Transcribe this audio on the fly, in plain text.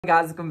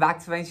Guys, welcome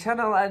back to my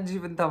channel. I'm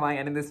Jeevan,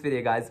 and in this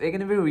video guys we're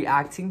gonna be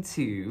reacting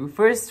to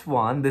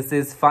 1st.One. This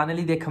is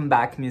finally their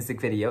comeback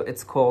music video.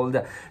 It's called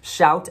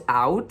Shout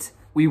Out.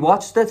 We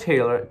watched the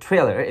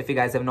trailer. If you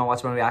guys have not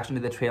watched my reaction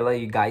to the trailer,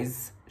 you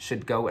guys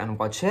should go and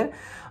watch it.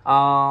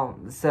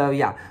 So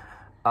yeah,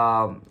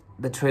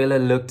 the trailer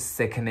looked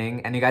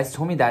sickening, and you guys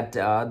told me that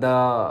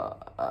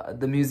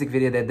the music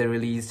video that they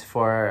released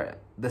for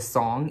the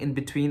song in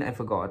between, I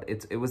forgot,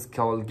 it was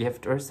called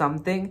Gift or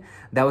something.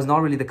 That was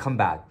not really the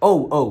comeback.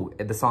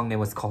 The song name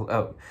was called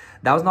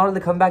that was not really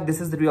the comeback.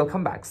 This is the real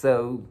comeback.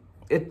 So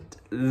it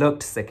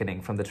looked sickening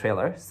from the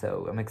trailer,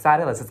 so I'm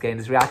excited. Let's just get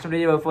into this reaction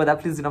video. Before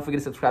that, please do not forget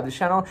to subscribe to the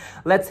channel.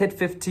 Let's hit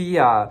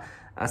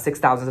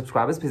 6,000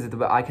 subscribers. Please hit the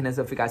bell icon as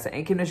if you guys are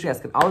any industry. You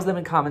guys can always leave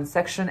in the comment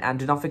section, and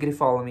do not forget to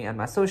follow me on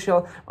my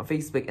social on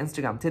Facebook,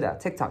 Instagram, Twitter,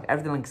 TikTok.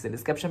 Everything links in the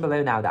description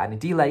below. Now that I need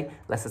delay,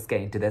 let's just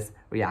get into this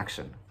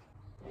reaction.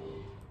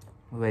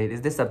 Wait,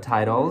 is this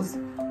subtitles?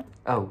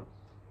 Oh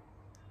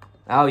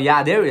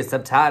yeah, there is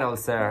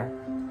subtitles, sir.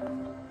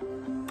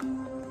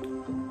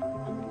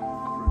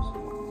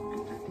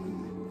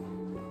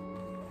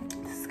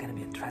 This is gonna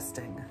be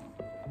interesting.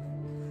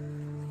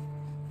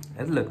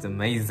 It looked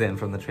amazing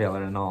from the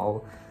trailer and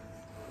all.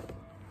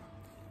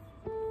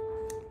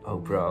 Oh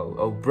bro.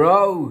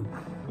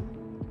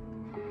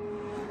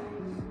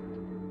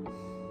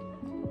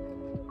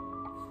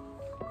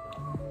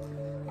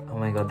 Oh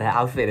my god, that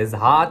outfit is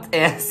hot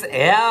as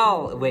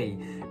hell.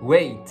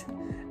 Wait.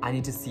 I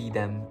need to see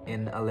them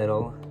in a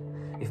little.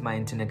 If my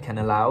internet can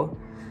allow.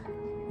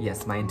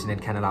 Yes, my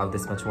internet can allow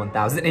this much.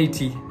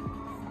 1080.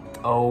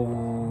 Oh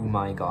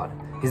my god.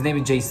 His name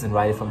is Jason,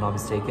 right? If I'm not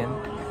mistaken.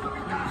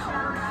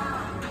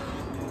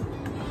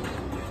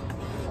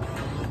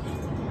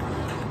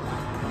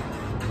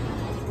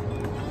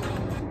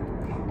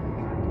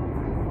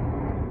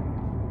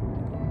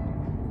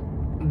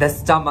 The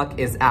stomach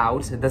is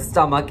out. The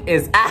stomach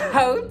is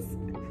out.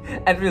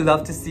 And we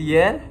love to see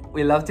it.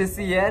 We love to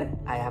see it.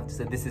 I have to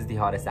say, this is the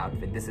hottest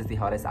outfit. This is the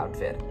hottest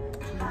outfit.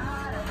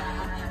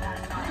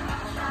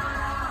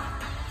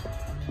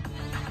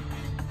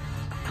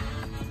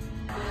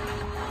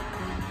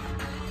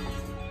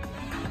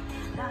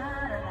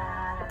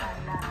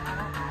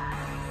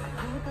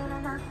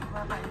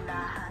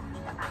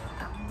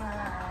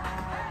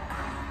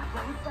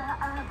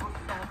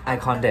 I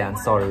can't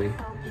dance, sorry.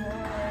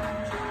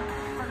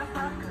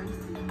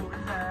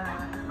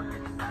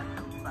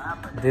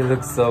 They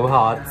look so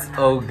hot.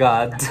 Oh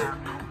god.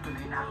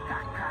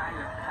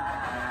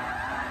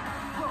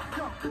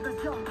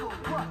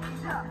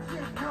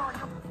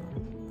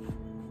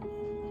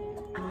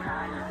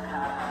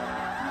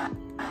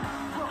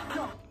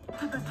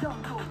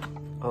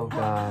 Oh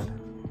god.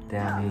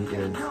 Damn, he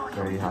is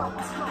very hot.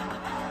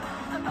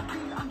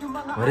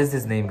 What is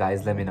his name,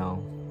 guys? Let me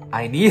know.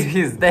 I need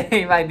his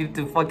name. I need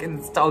to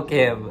fucking stalk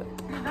him.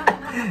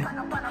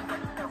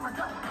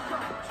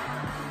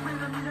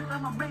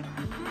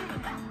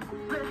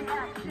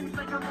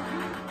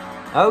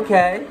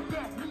 Okay.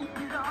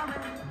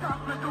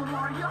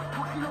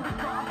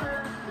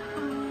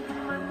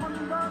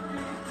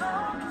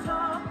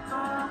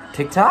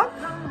 TikTok?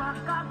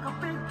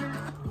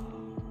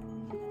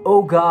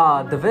 Oh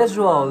god, the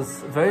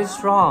visuals, very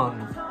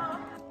strong.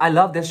 I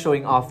love this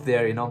showing off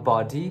their,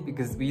 body,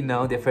 because we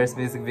know their first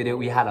music video,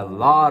 we had a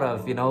lot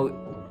of,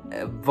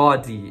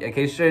 body,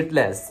 okay,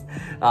 shirtless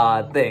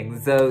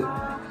things. So,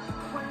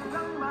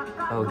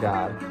 oh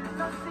god.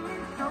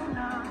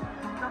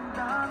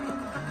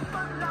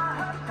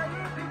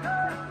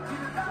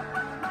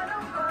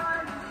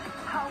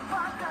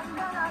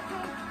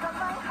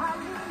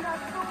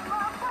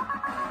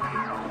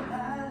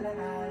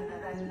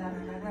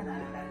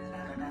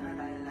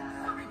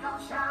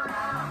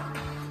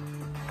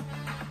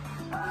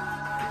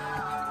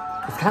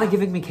 It's kind of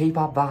giving me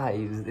K-pop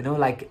vibes,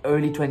 like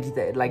early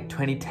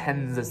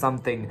 2010s or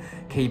something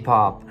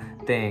K-pop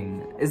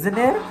thing, isn't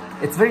it?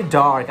 It's very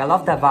dark. I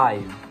love that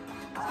vibe.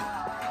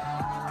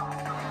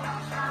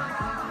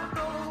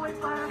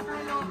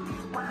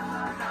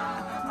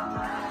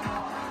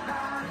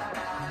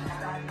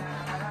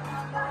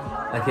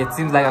 Okay, it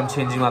seems like I'm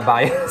changing my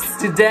bias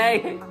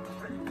today.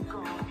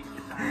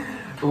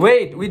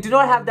 Wait, we do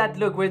not have that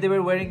look where they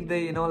were wearing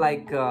the,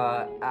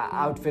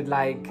 outfit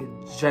like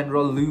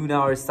General Luna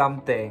or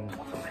something.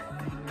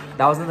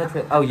 That was in the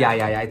trailer. Oh,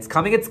 yeah. It's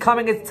coming.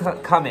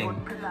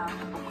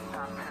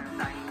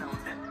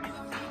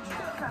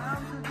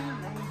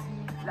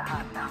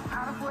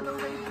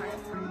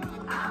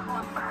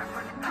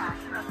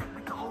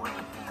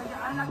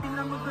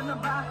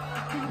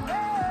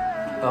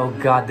 Oh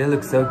god, they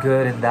look so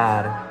good in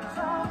that.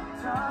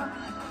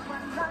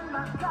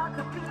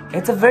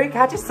 It's a very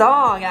catchy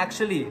song,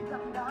 actually.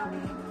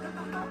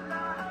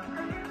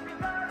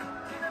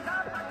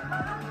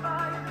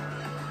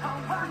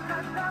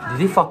 Did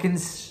he fucking...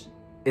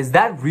 Is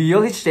that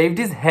real? He shaved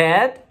his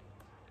head?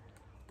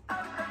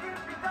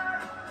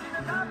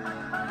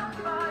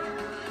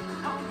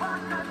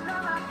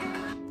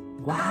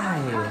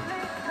 Why?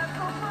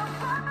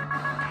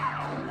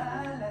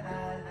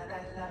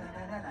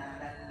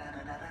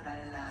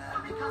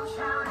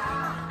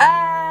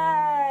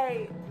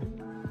 Hey!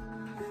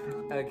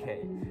 Okay,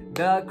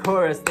 the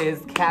chorus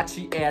is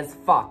catchy as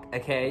fuck,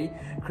 okay?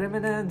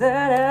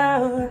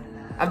 Criminal.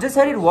 I've just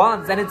heard it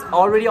once and it's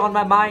already on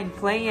my mind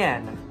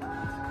playing.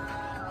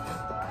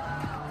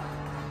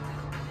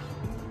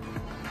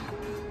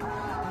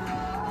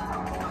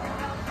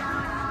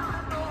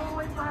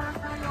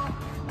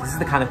 This is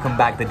the kind of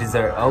comeback they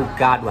deserve. Oh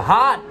god, we're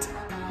hot!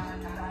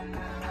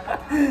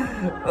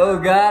 Oh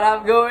god,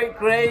 I'm going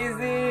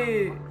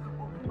crazy!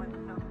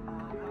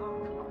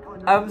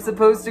 I'm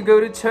supposed to go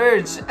to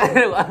church.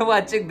 I'm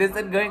watching this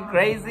and going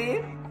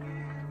crazy.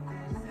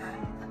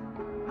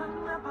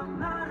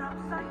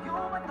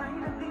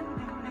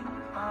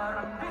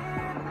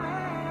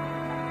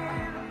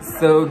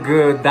 So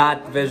good,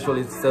 that visual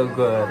is so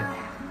good.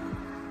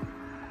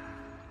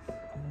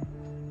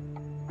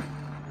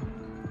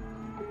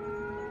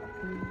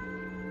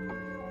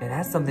 It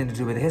has something to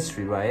do with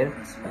history, right?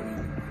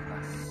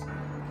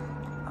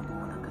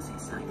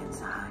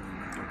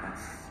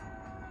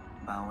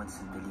 Bawat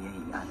sandali ay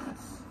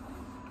iatas.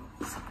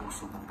 Sa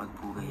puso mong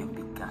pagpugay ang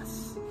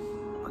bigkas.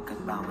 Pagkat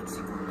bawat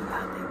segundo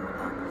lahat ay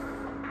utang.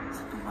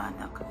 Sa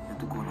tumanak na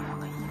dugo ng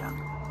mga hirap.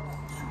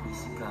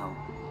 Sumisigaw,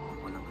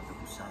 walang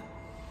katapusan.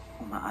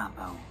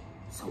 Umaapaw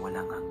sa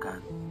walang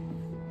hanggan.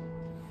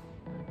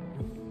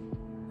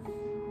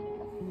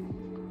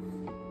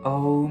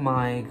 Oh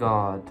my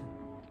god.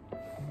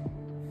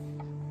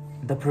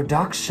 The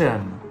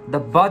production, the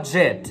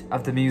budget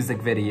of the music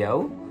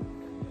video.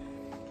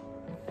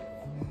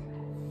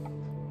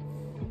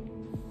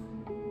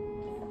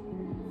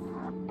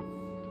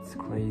 It's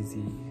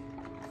crazy.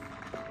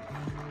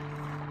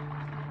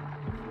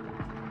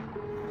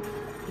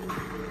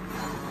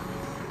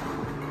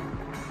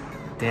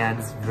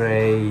 Dance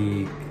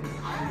break.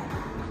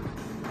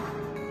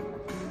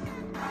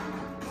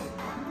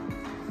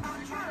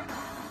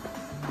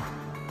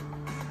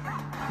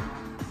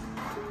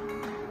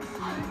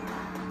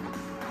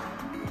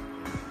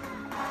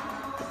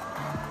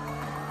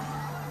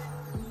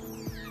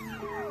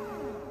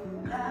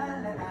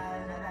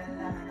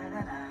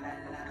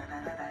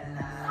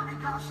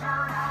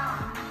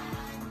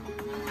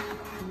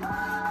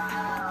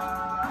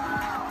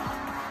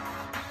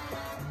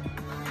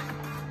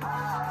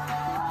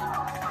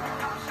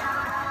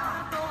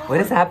 What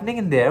is happening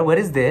in there? What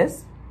is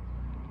this?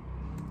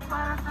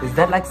 Is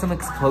that like some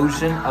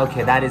explosion?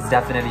 Okay, that is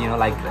definitely, you know,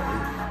 like...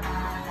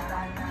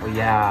 Oh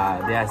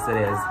yeah, yes it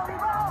is.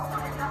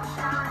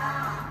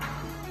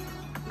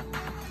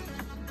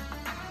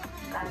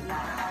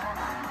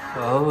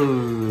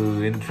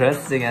 Oh,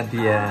 interesting at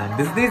the end.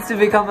 This needs to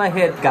become a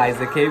hit,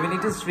 guys, okay? We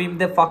need to stream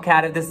the fuck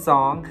out of this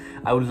song.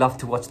 I would love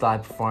to watch the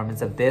live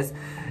performance of this.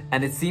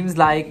 And it seems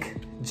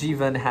like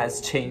Jeevan has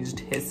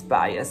changed his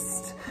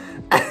bias.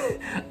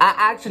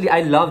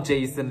 I love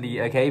Jason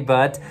Lee, okay?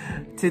 But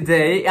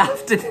today,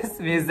 after this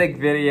music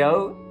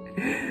video...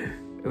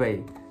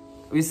 Wait.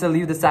 We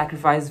salute the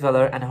sacrifice,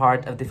 valor, and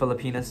heart of the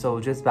Filipino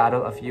soldiers.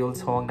 Battle of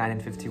Yul's Hong,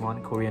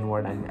 1951. Korean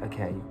War, 19...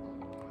 Okay.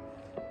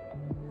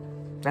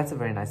 That's a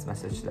very nice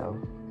message, though.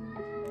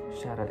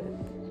 Shout out.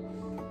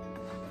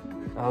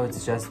 Oh,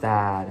 it's just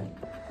that.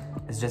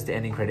 It's just the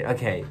ending credit.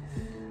 Okay.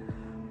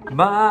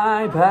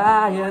 My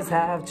bias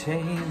have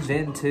changed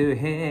into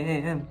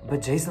him.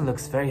 But Jason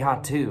looks very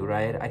hot too,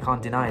 right? I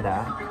can't deny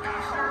that.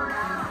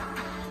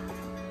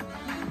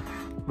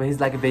 But he's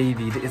like a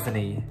baby, isn't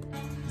he?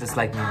 Just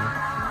like me.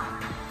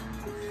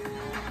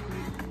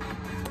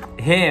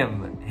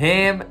 Him.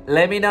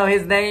 Let me know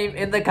his name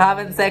in the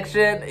comment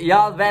section.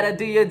 Y'all better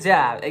do your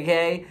job,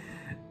 okay?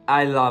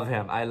 I love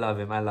him.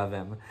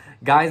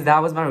 Guys, that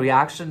was my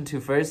reaction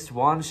to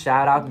 1st.One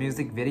shout out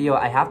music video.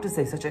 I have to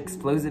say, such an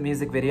explosive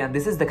music video, and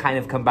this is the kind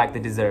of comeback they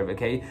deserve,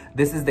 okay?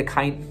 This is the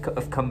kind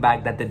of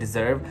comeback that they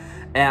deserve,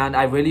 and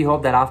I really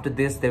hope that after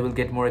this they will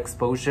get more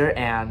exposure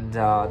and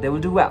they will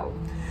do well.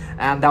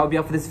 And that will be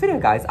all for this video,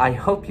 guys. I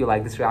hope you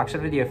like this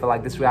reaction video. If you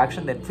like this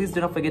reaction, then please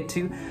do not forget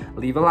to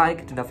leave a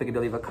like, do not forget to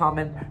leave a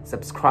comment,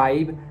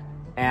 subscribe,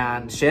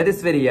 and share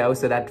this video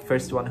so that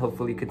 1st.One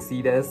hopefully could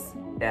see this,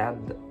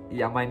 and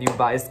yeah, my new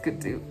bias could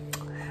too.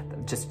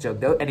 Just a joke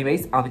though.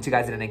 Anyways, I'll meet you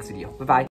guys in the next video. Bye bye.